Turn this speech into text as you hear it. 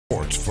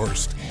sports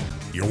first.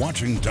 You're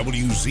watching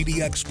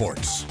WZDX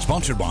Sports,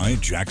 sponsored by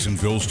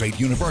Jacksonville State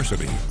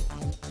University.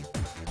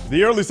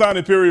 The early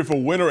signing period for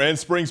winter and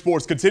spring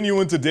sports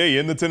continuing today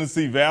in the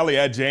Tennessee Valley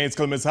at James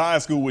Clemens High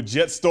School with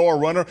Jet Star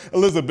runner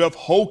Elizabeth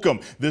Holcomb.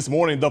 This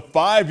morning, the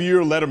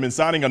 5-year letterman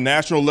signing a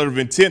national letter of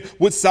intent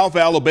with South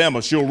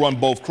Alabama. She'll run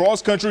both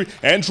cross country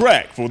and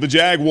track for the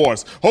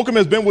Jaguars. Holcomb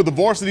has been with the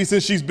varsity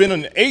since she's been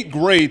in 8th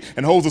grade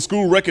and holds a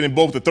school record in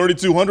both the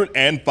 3,200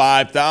 and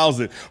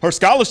 5,000. Her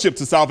scholarship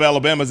to South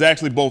Alabama is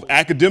actually both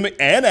academic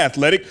and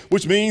athletic,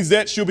 which means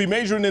that she'll be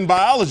majoring in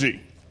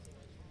biology.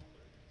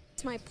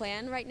 It's my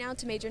plan right now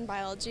to major in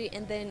biology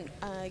and then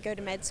go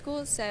to med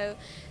school. So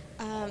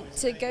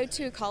to go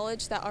to a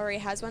college that already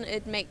has one,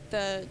 it'd make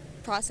the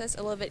process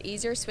a little bit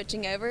easier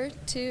switching over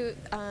to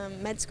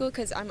med school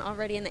because I'm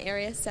already in the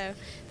area. So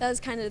that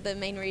was kind of the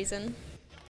main reason.